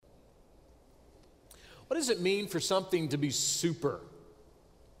What does it mean for something to be super?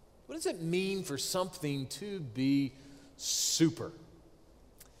 What does it mean for something to be super?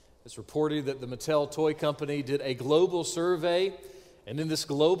 It's reported that the Mattel Toy Company did a global survey, and in this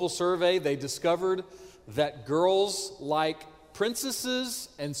global survey, they discovered that girls like princesses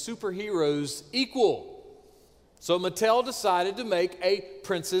and superheroes equal. So Mattel decided to make a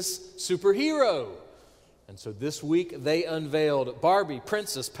princess superhero. And so this week, they unveiled Barbie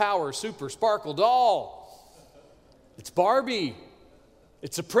Princess Power Super Sparkle Doll. It's Barbie.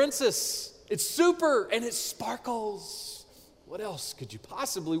 It's a princess. It's super, and it sparkles. What else could you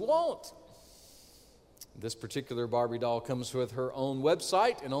possibly want? This particular Barbie doll comes with her own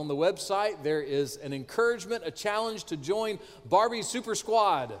website, and on the website there is an encouragement, a challenge to join Barbie Super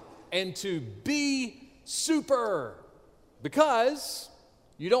Squad and to be super. Because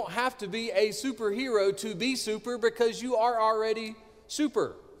you don't have to be a superhero to be super, because you are already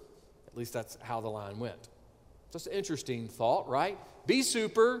super. At least that's how the line went. Just an interesting thought, right? Be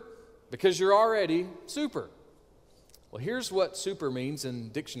super because you're already super. Well, here's what super means in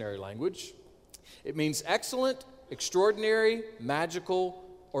dictionary language. It means excellent, extraordinary, magical,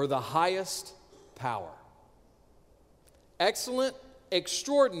 or the highest power. Excellent,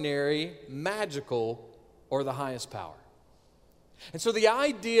 extraordinary, magical, or the highest power. And so the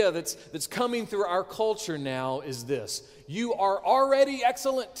idea that's coming through our culture now is this: you are already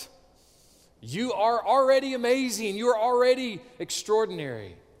excellent. You are already amazing. You are already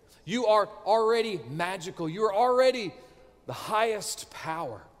extraordinary. You are already magical. You are already the highest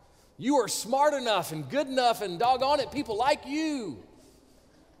power. You are smart enough and good enough, and doggone it, people like you.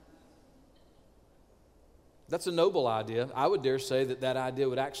 That's a noble idea. I would dare say that idea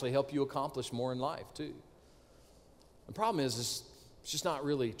would actually help you accomplish more in life, too. The problem is it's just not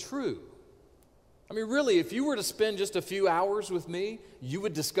really true. I mean, really, if you were to spend just a few hours with me, you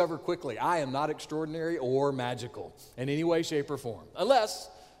would discover quickly I am not extraordinary or magical in any way, shape, or form. Unless,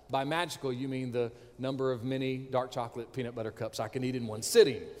 by magical, you mean the number of mini dark chocolate peanut butter cups I can eat in one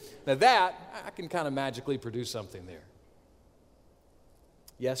sitting. Now that, I can kind of magically produce something there.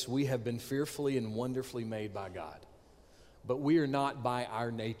 Yes, we have been fearfully and wonderfully made by God. But we are not by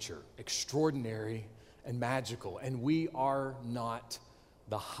our nature extraordinary and magical. And we are not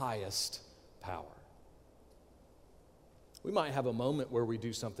the highest power. We might have a moment where we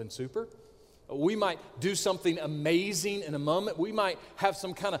do something super. We might do something amazing in a moment. We might have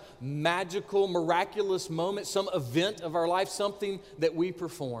some kind of magical, miraculous moment, some event of our life, something that we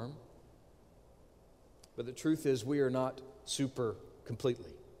perform. But the truth is, we are not super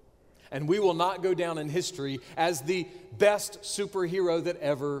completely. And we will not go down in history as the best superhero that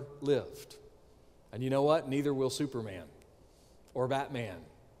ever lived. And you know what? Neither will Superman, or Batman,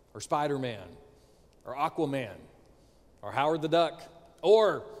 or Spider-Man, or Aquaman, or Howard the Duck,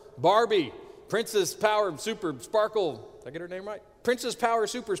 or Barbie, Princess Power Super Sparkle. Did I get her name right? Princess Power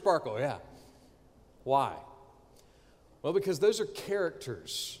Super Sparkle, yeah. Why? Well, because those are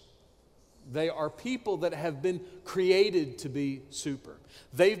characters. They are people that have been created to be super.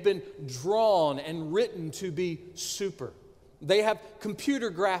 They've been drawn and written to be super. They have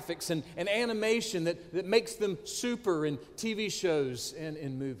computer graphics and animation that makes them super in TV shows and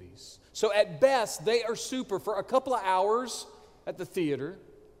in movies. So at best, they are super for a couple of hours at the theater,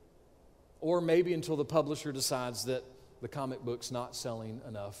 or maybe until the publisher decides that the comic book's not selling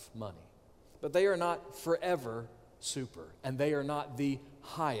enough money. But they are not forever super, and they are not the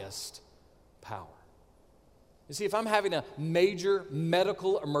highest power. You see, if I'm having a major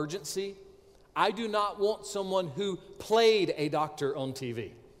medical emergency, I do not want someone who played a doctor on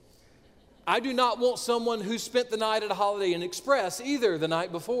TV. I do not want someone who spent the night at a Holiday Inn Express either the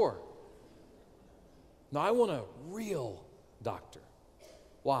night before. No, I want a real doctor.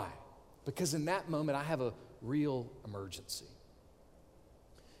 Why? Because in that moment, I have a real emergency.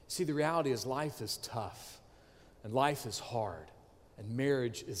 See, the reality is life is tough, and life is hard, and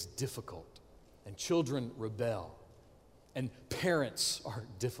marriage is difficult, and children rebel, and parents are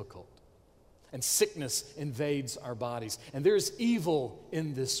difficult, and sickness invades our bodies, and there is evil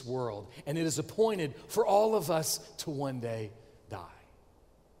in this world, and it is appointed for all of us to one day die.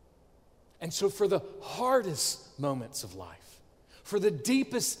 And so for the hardest moments of life, for the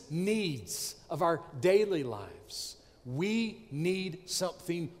deepest needs of our daily lives, we need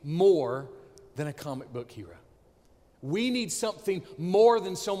something more than a comic book hero. We need something more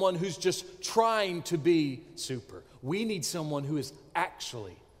than someone who's just trying to be super. We need someone who is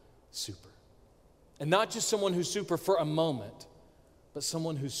actually super. And not just someone who's super for a moment, but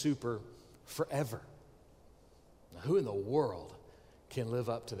someone who's super forever. Now, who in the world can live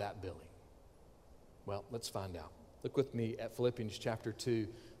up to that billing? Well, let's find out. Look with me at Philippians chapter 2,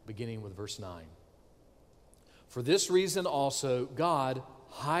 beginning with verse 9. For this reason also, God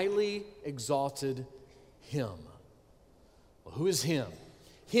highly exalted him. Well, who is him?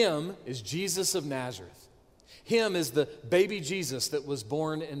 Him is Jesus of Nazareth. Him is the baby Jesus that was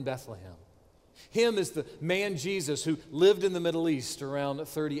born in Bethlehem. Him is the man Jesus who lived in the Middle East around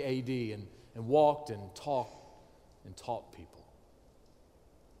 30 AD and walked and talked and taught people.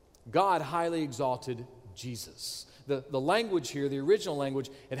 God highly exalted Jesus. The language here, the original language,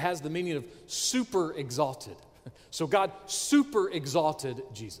 it has the meaning of super exalted. So God super exalted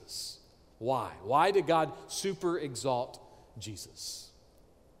Jesus. Why? Why did God super exalt Jesus?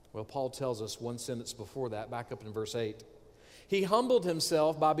 Well, Paul tells us one sentence before that, back up in verse 8. He humbled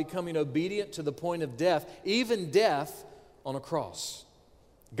himself by becoming obedient to the point of death, even death on a cross.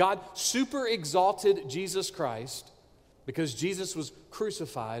 God super exalted Jesus Christ because Jesus was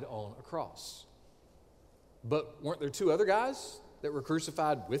crucified on a cross. But weren't there two other guys that were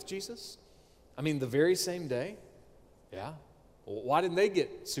crucified with Jesus? I mean, the very same day? Yeah. Well, why didn't they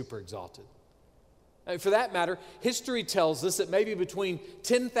get super exalted? For that matter, history tells us that maybe between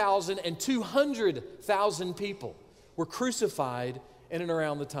 10,000 and 200,000 people were crucified in and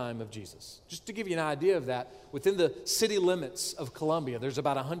around the time of Jesus. Just to give you an idea of that, within the city limits of Columbia, there's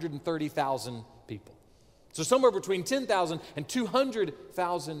about 130,000 people. So somewhere between 10,000 and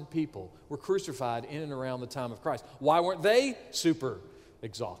 200,000 people were crucified in and around the time of Christ. Why weren't they super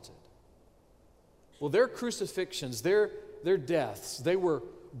exalted? Well, their crucifixions, their deaths, they were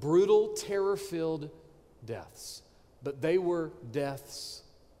brutal, terror-filled deaths. But they were deaths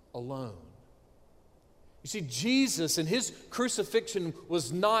alone. You see, Jesus and his crucifixion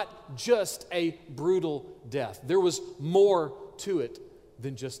was not just a brutal death. There was more to it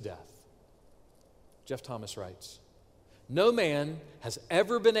than just death. Jeff Thomas writes, "No man has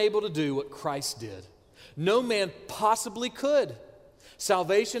ever been able to do what Christ did. No man possibly could.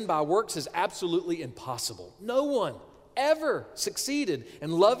 Salvation by works is absolutely impossible. No one ever succeeded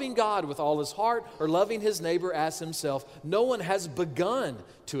in loving God with all his heart or loving his neighbor as himself. No one has begun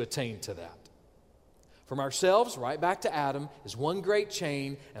to attain to that. From ourselves right back to Adam is one great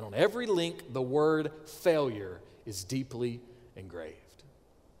chain, and on every link the word failure is deeply engraved."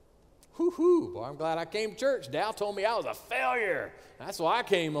 Whoo-hoo, boy, I'm glad I came to church. Dow told me I was a failure. That's why I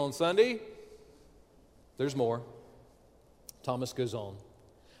came on Sunday. There's more. Thomas goes on.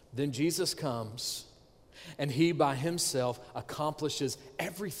 Then Jesus comes, and he by himself accomplishes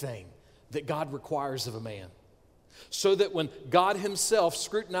everything that God requires of a man. So that when God himself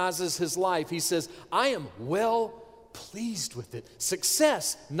scrutinizes his life, he says, "I am well pleased with it."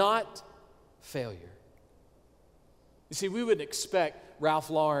 Success, not failure. You see, we wouldn't expect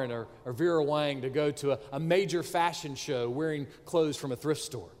Ralph Lauren or Vera Wang to go to a major fashion show wearing clothes from a thrift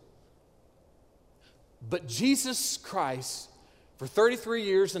store. But Jesus Christ, for 33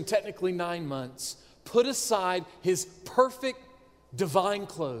 years and technically 9 months, put aside his perfect divine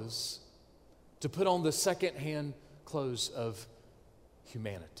clothes to put on the second-hand clothes of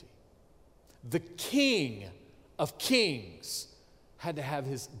humanity. The King of Kings had to have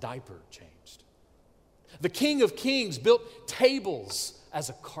his diaper changed. The King of Kings built tables as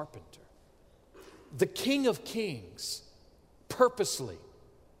a carpenter. The King of Kings purposely,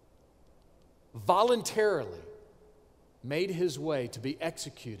 voluntarily made his way to be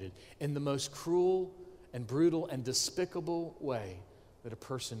executed in the most cruel and brutal and despicable way that a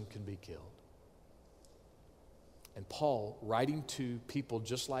person can be killed. And Paul, writing to people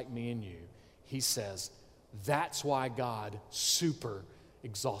just like me and you, he says, that's why God super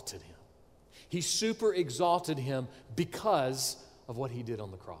exalted him. He super exalted him because of what he did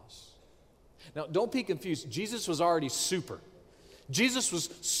on the cross. Now, don't be confused. Jesus was already super. Jesus was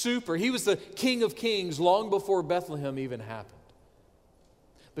super. He was the King of Kings long before Bethlehem even happened.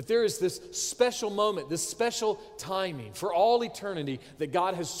 But there is this special moment, this special timing for all eternity that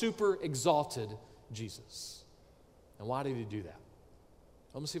God has super exalted Jesus. And why did he do that?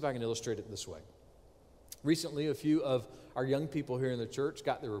 Let me see if I can illustrate it this way. Recently, a few of our young people here in the church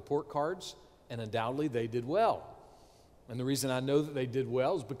got their report cards, and undoubtedly they did well. And the reason I know that they did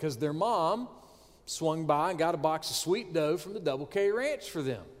well is because their mom swung by and got a box of sweet dough from the Double K Ranch for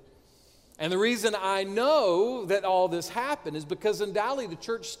them. And the reason I know that all this happened is because undoubtedly the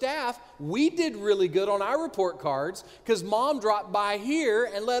church staff, we did really good on our report cards because Mom dropped by here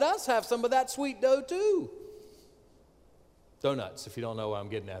and let us have some of that sweet dough too. Donuts, if you don't know what I'm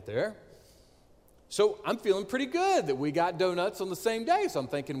getting at there. So I'm feeling pretty good that we got donuts on the same day, so I'm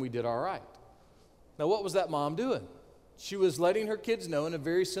thinking we did all right. Now, what was that mom doing? She was letting her kids know in a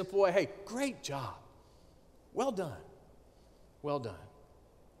very simple way, hey, great job. Well done. Well done.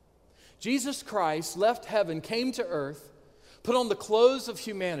 Jesus Christ left heaven, came to earth, put on the clothes of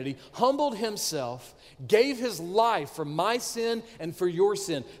humanity, humbled himself, gave his life for my sin and for your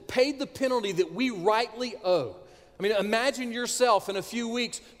sin, paid the penalty that we rightly owe. I mean, imagine yourself in a few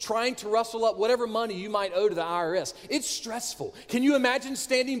weeks trying to rustle up whatever money you might owe to the IRS. It's stressful. Can you imagine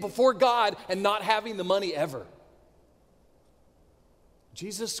standing before God and not having the money ever?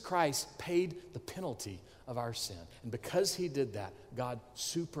 Jesus Christ paid the penalty of our sin. And because he did that, God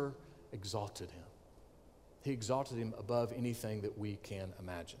super exalted him. He exalted him above anything that we can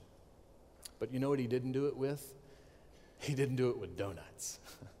imagine. But you know what he didn't do it with? He didn't do it with donuts.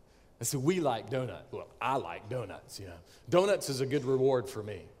 And so we like donuts. Well, I like donuts, you know. Donuts is a good reward for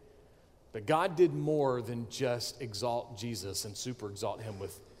me. But God did more than just exalt Jesus and super exalt him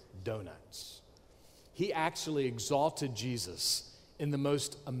with donuts. He actually exalted Jesus in the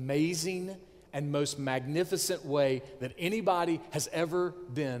most amazing and most magnificent way that anybody has ever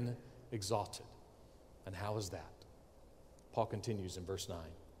been exalted. And how is that? Paul continues in verse 9.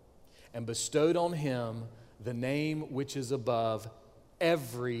 And bestowed on him the name which is above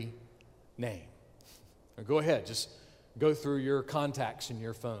every name. Now go ahead, just go through your contacts in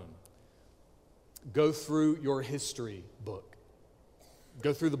your phone. Go through your history book.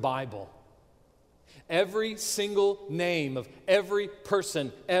 Go through the Bible. Every single name of every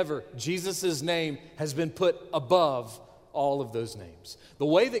person ever, Jesus' name has been put above all of those names. The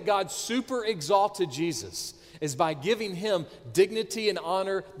way that God super exalted Jesus is by giving him dignity and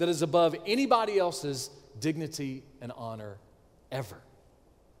honor that is above anybody else's dignity and honor ever.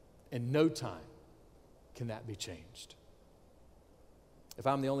 In no time can that be changed. If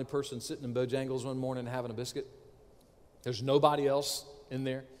I'm the only person sitting in Bojangles one morning having a biscuit, there's nobody else in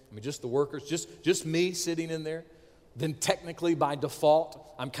there, I mean, just the workers, just me sitting in there, then technically by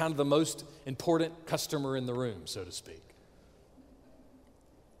default, I'm kind of the most important customer in the room, so to speak.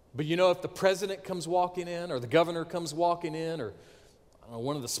 But you know, if the president comes walking in, or the governor comes walking in, or I don't know,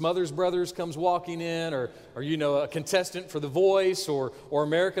 one of the Smothers Brothers comes walking in, or you know, a contestant for The Voice or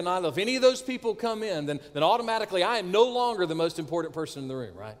American Idol, if any of those people come in, then automatically I am no longer the most important person in the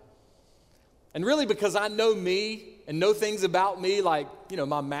room, right? And really, because I know me and know things about me, like, you know,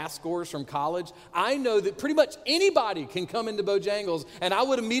 my math scores from college, I know that pretty much anybody can come into Bojangles and I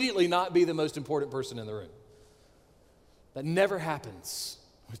would immediately not be the most important person in the room. That never happens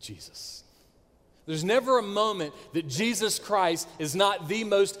with Jesus. There's never a moment that Jesus Christ is not the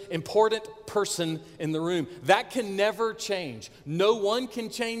most important person in the room. That can never change. No one can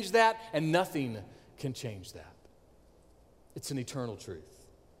change that, and nothing can change that. It's an eternal truth.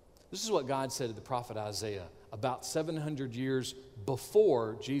 This is what God said to the prophet Isaiah about 700 years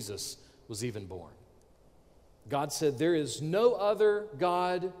before Jesus was even born. God said, "There is no other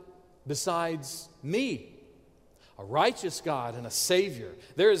God besides me, a righteous God and a Savior.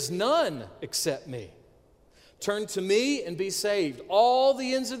 There is none except me. Turn to me and be saved, all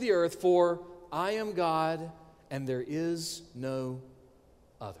the ends of the earth, for I am God and there is no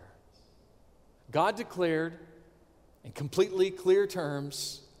other." God declared in completely clear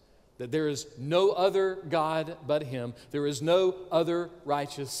terms that there is no other God but him. There is no other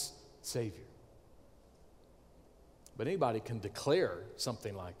righteous Savior. But anybody can declare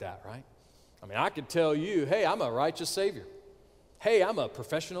something like that, right? I mean, I could tell you, hey, I'm a righteous Savior. Hey, I'm a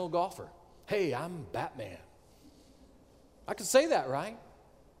professional golfer. Hey, I'm Batman. I could say that, right?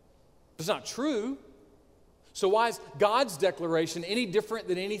 But it's not true. So why is God's declaration any different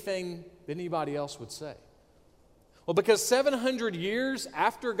than anything that anybody else would say? Well, because 700 years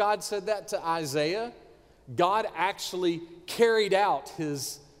after God said that to Isaiah, God actually carried out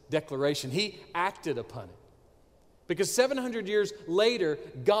his declaration. He acted upon it. Because 700 years later,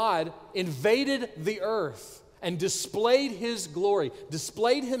 God invaded the earth and displayed his glory,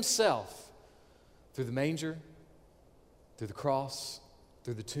 displayed himself through the manger, through the cross,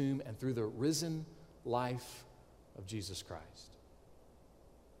 through the tomb, and through the risen life of Jesus Christ.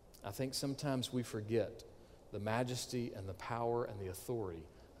 I think sometimes we forget the majesty and the power and the authority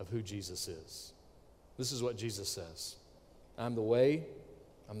of who Jesus is. This is what Jesus says: "I'm the way,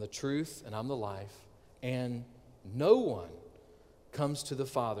 I'm the truth, and I'm the life, and no one comes to the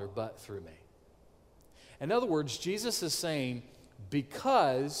Father but through me." In other words, Jesus is saying,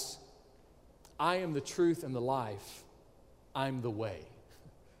 because I am the truth and the life, I'm the way.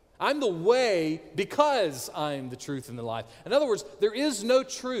 I'm the way because I'm the truth and the life. In other words, there is no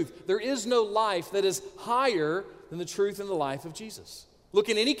truth, there is no life that is higher than the truth and the life of Jesus. Look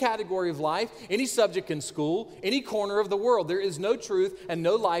in any category of life, any subject in school, any corner of the world. There is no truth and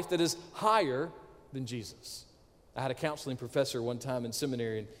no life that is higher than Jesus. I had a counseling professor one time in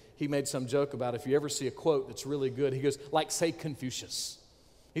seminary, and he made some joke about if you ever see a quote that's really good, he goes, like, say, Confucius.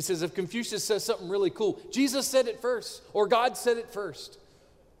 He says if Confucius says something really cool, Jesus said it first, or God said it first.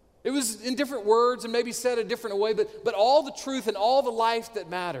 It was in different words and maybe said a different way, but all the truth and all the life that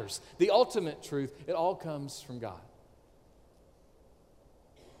matters, the ultimate truth, it all comes from God.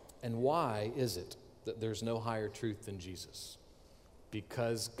 And why is it that there's no higher truth than Jesus?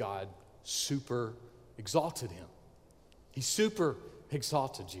 Because God super exalted him. He super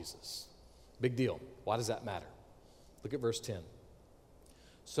exalted Jesus. Big deal. Why does that matter? Look at verse 10.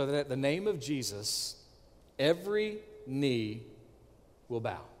 So that at the name of Jesus, every knee will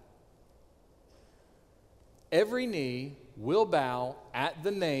bow. Every knee will bow at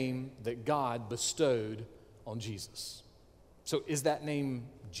the name that God bestowed on Jesus. So is that name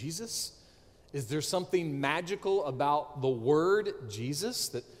Jesus? Is there something magical about the word Jesus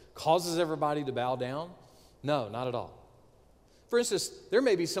that causes everybody to bow down? No, not at all. For instance, there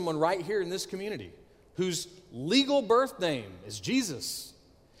may be someone right here in this community whose legal birth name is Jesus.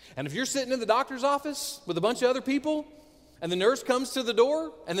 And if you're sitting in the doctor's office with a bunch of other people, and the nurse comes to the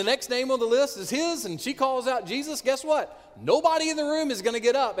door, and the next name on the list is his, and she calls out Jesus, guess what? Nobody in the room is going to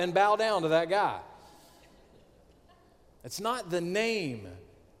get up and bow down to that guy. It's not the name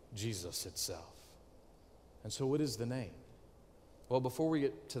Jesus itself. And so what is the name? Well, before we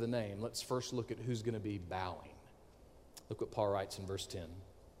get to the name, let's first look at who's going to be bowing. Look what Paul writes in verse 10.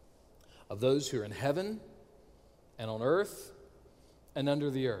 Of those who are in heaven and on earth and under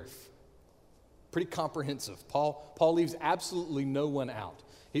the earth. Pretty comprehensive. Paul leaves absolutely no one out.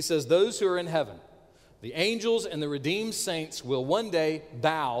 He says those who are in heaven, the angels and the redeemed saints will one day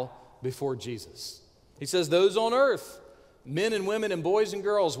bow before Jesus. He says those on earth, men and women and boys and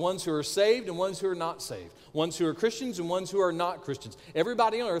girls, ones who are saved and ones who are not saved, ones who are Christians and ones who are not Christians.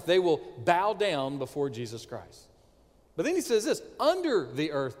 Everybody on earth, they will bow down before Jesus Christ. But then he says this, under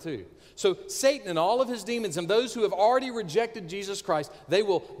the earth too. So Satan and all of his demons and those who have already rejected Jesus Christ, they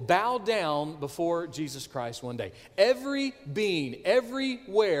will bow down before Jesus Christ one day. Every being,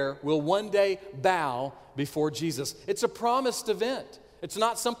 everywhere will one day bow before Jesus. It's a promised event. It's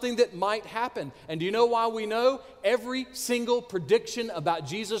not something that might happen. And do you know why we know? Every single prediction about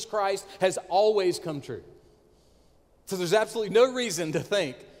Jesus Christ has always come true. So there's absolutely no reason to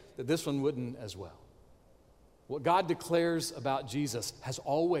think that this one wouldn't as well. What God declares about Jesus has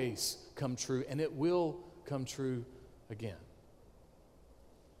always come true, and it will come true again.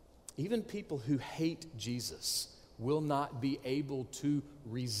 Even people who hate Jesus will not be able to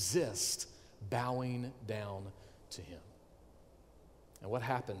resist bowing down to him. And what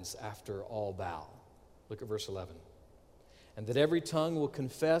happens after all bow? Look at verse 11. And that every tongue will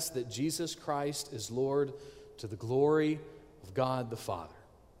confess that Jesus Christ is Lord to the glory of God the Father.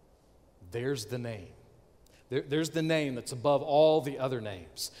 There's the name. There's the name that's above all the other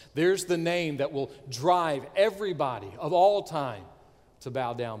names. There's the name that will drive everybody of all time to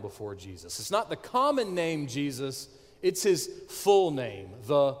bow down before Jesus. It's not the common name Jesus, it's his full name,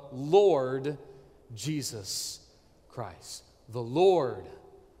 the Lord Jesus Christ. The Lord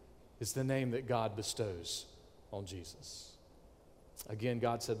is the name that God bestows on Jesus. Again,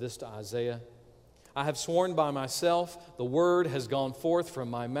 God said this to Isaiah, I have sworn by myself, the word has gone forth from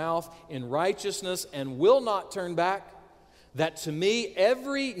my mouth in righteousness and will not turn back, that to me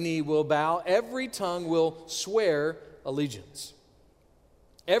every knee will bow, every tongue will swear allegiance.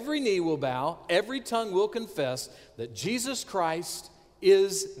 Every knee will bow, every tongue will confess that Jesus Christ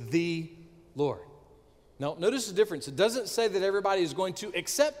is the Lord. Now, notice the difference. It doesn't say that everybody is going to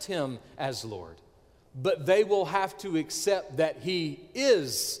accept him as Lord, but they will have to accept that he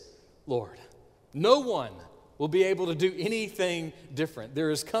is Lord. No one will be able to do anything different. There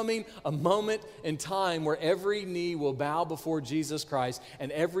is coming a moment in time where every knee will bow before Jesus Christ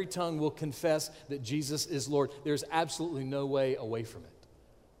and every tongue will confess that Jesus is Lord. There's absolutely no way away from it.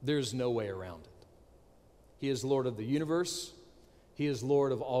 There's no way around it. He is Lord of the universe. He is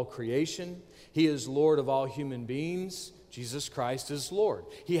Lord of all creation. He is Lord of all human beings. Jesus Christ is Lord.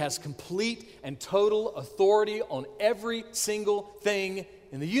 He has complete and total authority on every single thing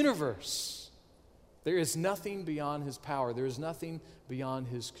in the universe. There is nothing beyond his power. There is nothing beyond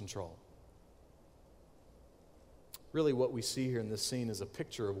his control. Really, what we see here in this scene is a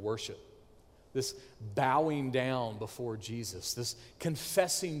picture of worship. This bowing down before Jesus, this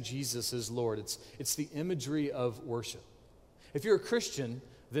confessing Jesus as Lord. It's the imagery of worship. If you're a Christian,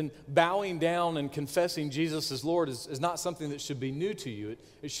 then bowing down and confessing Jesus as Lord is not something that should be new to you.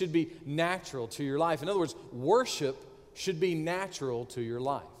 It should be natural to your life. In other words, worship should be natural to your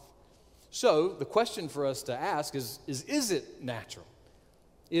life. So the question for us to ask is it natural?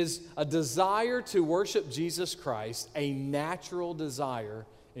 Is a desire to worship Jesus Christ a natural desire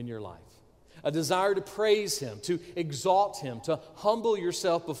in your life? a desire to praise Him, to exalt Him, to humble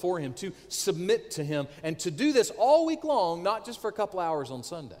yourself before Him, to submit to Him, and to do this all week long, not just for a couple hours on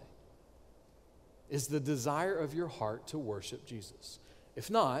Sunday, is the desire of your heart to worship Jesus. If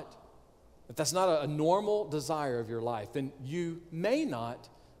that's not a normal desire of your life, then you may not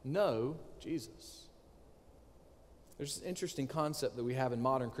know Jesus. There's an interesting concept that we have in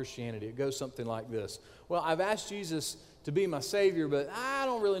modern Christianity. It goes something like this. Well, I've asked Jesus to be my Savior, but I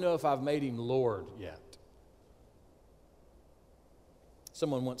don't really know if I've made Him Lord yet.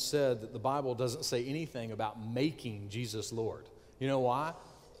 Someone once said that the Bible doesn't say anything about making Jesus Lord. You know why?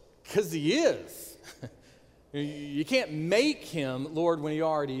 Because He is. You can't make Him Lord when He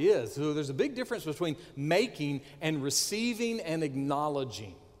already is. So there's a big difference between making and receiving and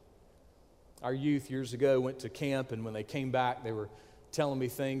acknowledging. Our youth years ago went to camp, and when they came back, they were telling me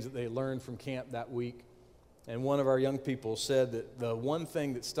things that they learned from camp that week. And one of our young people said that the one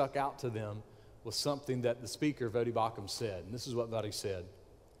thing that stuck out to them was something that the speaker, Voddie Baucham, said. And this is what Voddie said.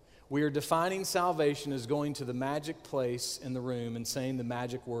 We are defining salvation as going to the magic place in the room and saying the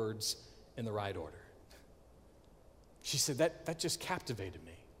magic words in the right order. She said, that just captivated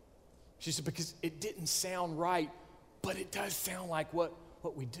me. She said, because it didn't sound right, but it does sound like what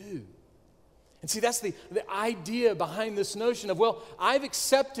we do. And see, that's the idea behind this notion of, well, I've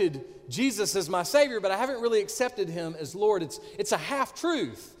accepted Jesus as my Savior, but I haven't really accepted Him as Lord. It's a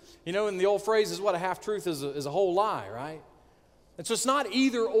half-truth. You know, and the old phrase is what a half-truth is a whole lie, right? And so it's not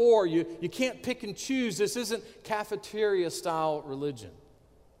either or. You can't pick and choose. This isn't cafeteria-style religion.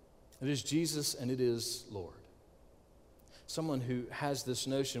 It is Jesus and it is Lord. Someone who has this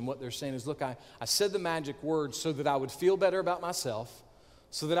notion, what they're saying is, look, I said the magic words so that I would feel better about myself,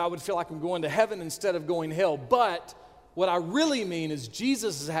 so that I would feel like I'm going to heaven instead of going to hell. But what I really mean is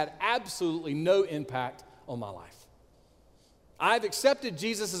Jesus has had absolutely no impact on my life. I've accepted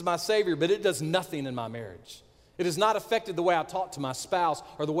Jesus as my Savior, but it does nothing in my marriage. It has not affected the way I talk to my spouse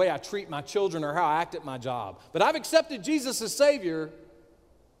or the way I treat my children or how I act at my job. But I've accepted Jesus as Savior,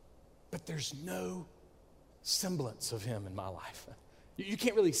 but there's no semblance of Him in my life. You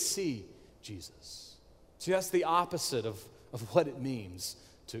can't really see Jesus. See, that's the opposite of what it means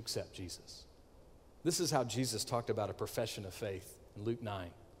to accept Jesus. This is how Jesus talked about a profession of faith in Luke 9.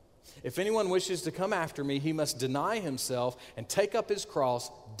 If anyone wishes to come after me, he must deny himself and take up his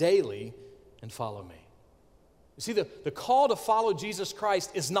cross daily and follow me. You see, the call to follow Jesus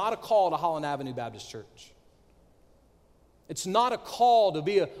Christ is not a call to Holland Avenue Baptist Church. It's not a call to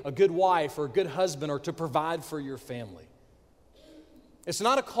be a good wife or a good husband or to provide for your family. It's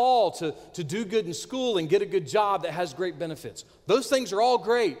not a call to do good in school and get a good job that has great benefits. Those things are all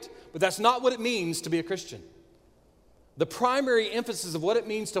great, but that's not what it means to be a Christian. The primary emphasis of what it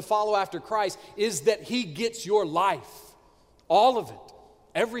means to follow after Christ is that He gets your life, all of it,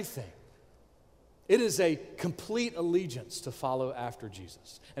 everything. It is a complete allegiance to follow after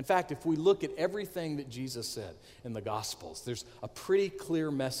Jesus. In fact, if we look at everything that Jesus said in the Gospels, there's a pretty clear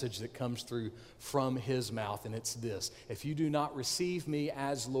message that comes through from His mouth, and it's this: if you do not receive me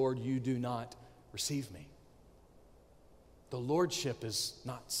as Lord, you do not receive me. The lordship is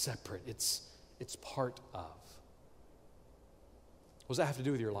not separate, it's part of. What does that have to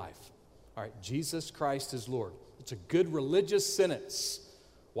do with your life? All right, Jesus Christ is Lord. It's a good religious sentence.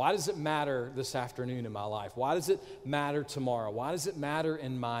 Why does it matter this afternoon in my life? Why does it matter tomorrow? Why does it matter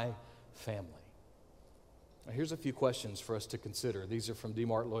in my family? Now, here's a few questions for us to consider. These are from D.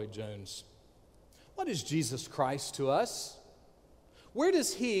 Martin Lloyd-Jones. What is Jesus Christ to us? Where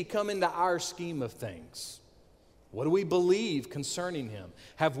does He come into our scheme of things? What do we believe concerning Him?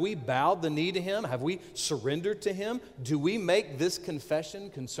 Have we bowed the knee to Him? Have we surrendered to Him? Do we make this confession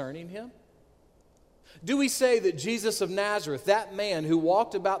concerning Him? Do we say that Jesus of Nazareth, that man who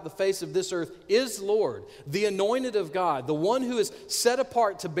walked about the face of this earth, is Lord, the anointed of God, the one who is set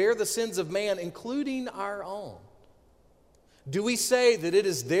apart to bear the sins of man, including our own? Do we say that it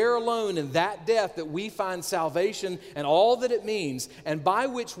is there alone in that death that we find salvation and all that it means, and by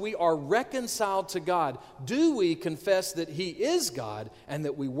which we are reconciled to God? Do we confess that He is God and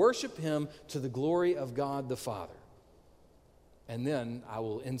that we worship Him to the glory of God the Father? And then I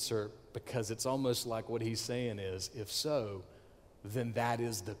will insert, because it's almost like what he's saying is, if so, then that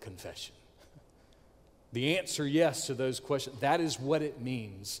is the confession. The answer, yes, to those questions. That is what it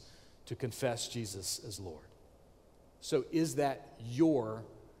means to confess Jesus as Lord. So is that your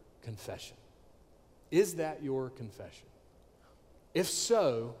confession? Is that your confession? If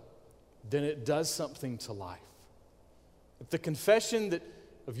so, then it does something to life. If the confession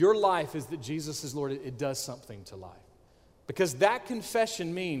of your life is that Jesus is Lord, it does something to life. Because that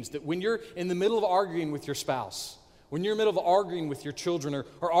confession means that when you're in the middle of arguing with your spouse, when you're in the middle of arguing with your children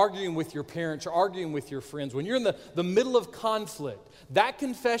or arguing with your parents or arguing with your friends, when you're in the middle of conflict, that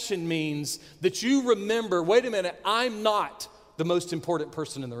confession means that you remember, wait a minute, I'm not the most important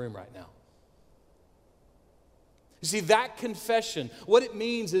person in the room right now. You see, that confession, what it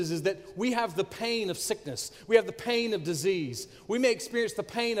means is that we have the pain of sickness. We have the pain of disease. We may experience the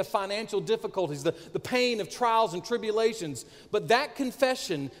pain of financial difficulties, the pain of trials and tribulations. But that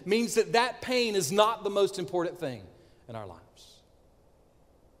confession means that that pain is not the most important thing in our lives.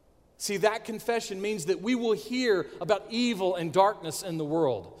 See, that confession means that we will hear about evil and darkness in the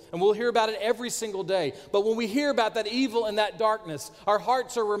world. And we'll hear about it every single day. But when we hear about that evil and that darkness, our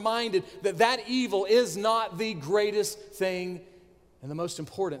hearts are reminded that that evil is not the greatest thing and the most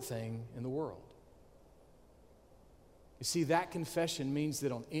important thing in the world. You see, that confession means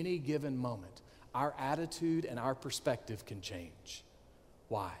that on any given moment, our attitude and our perspective can change.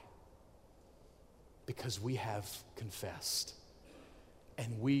 Why? Because we have confessed.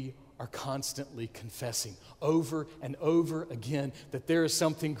 And we are constantly confessing over and over again that there is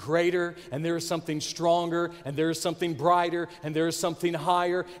something greater and there is something stronger and there is something brighter and there is something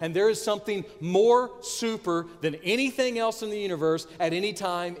higher and there is something more super than anything else in the universe at any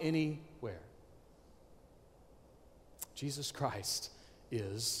time, anywhere. Jesus Christ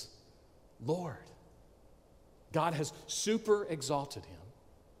is Lord. God has super exalted him.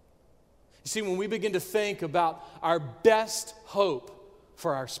 You see, when we begin to think about our best hope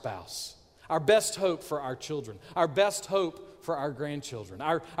for our spouse, our best hope for our children, our best hope for our grandchildren,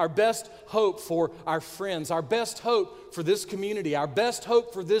 our best hope for our friends, our best hope for this community, our best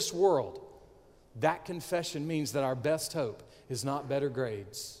hope for this world, that confession means that our best hope is not better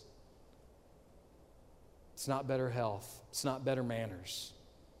grades. It's not better health. It's not better manners.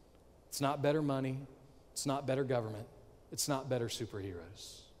 It's not better money. It's not better government. It's not better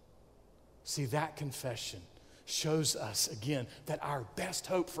superheroes. See, that confession shows us again that our best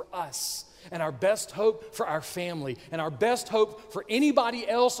hope for us and our best hope for our family and our best hope for anybody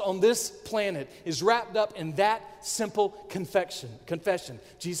else on this planet is wrapped up in that simple confession.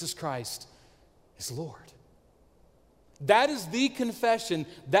 Jesus Christ is Lord. That is the confession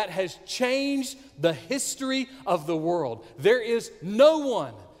that has changed the history of the world. There is no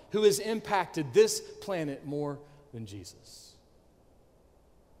one who has impacted this planet more than Jesus.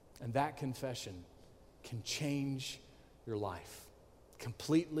 And that confession can change your life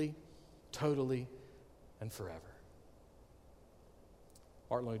completely, totally, and forever.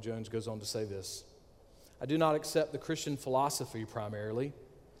 Martin Lloyd-Jones goes on to say this: I do not accept the Christian philosophy primarily.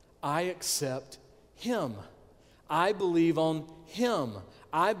 I accept Him. I believe on Him.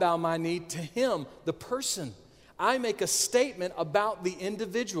 I bow my knee to Him, the person. I make a statement about the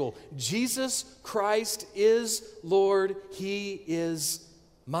individual. Jesus Christ is Lord. He is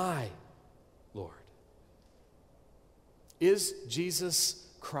my Lord. Is Jesus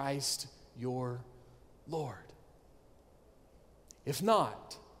Christ your Lord? If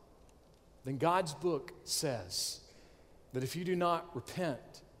not, then God's book says that if you do not repent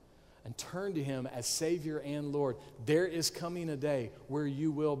and turn to Him as Savior and Lord, there is coming a day where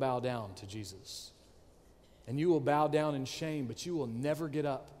you will bow down to Jesus. And you will bow down in shame, but you will never get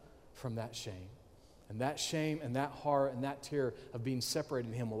up from that shame. And that shame and that horror and that terror of being separated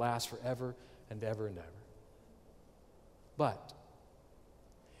from Him will last forever and ever and ever. But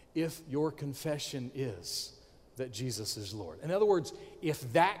if your confession is that Jesus is Lord, in other words,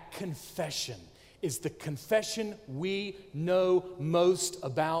 if that confession is the confession we know most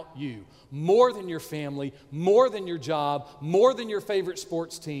about you, more than your family, more than your job, more than your favorite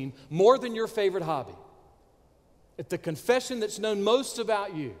sports team, more than your favorite hobby, if the confession that's known most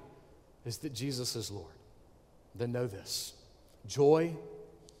about you is that Jesus is Lord, then know this: joy,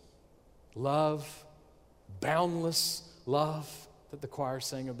 love, boundless love that the choir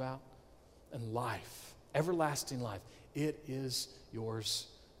sang about, and life, everlasting life, it is yours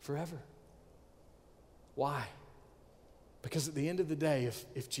forever. Why? Because at the end of the day,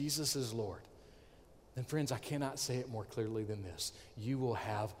 if Jesus is Lord, then friends, I cannot say it more clearly than this: you will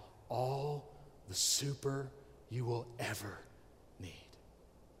have all the super you will ever need.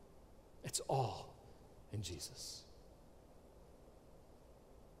 It's all in Jesus.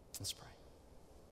 Let's pray.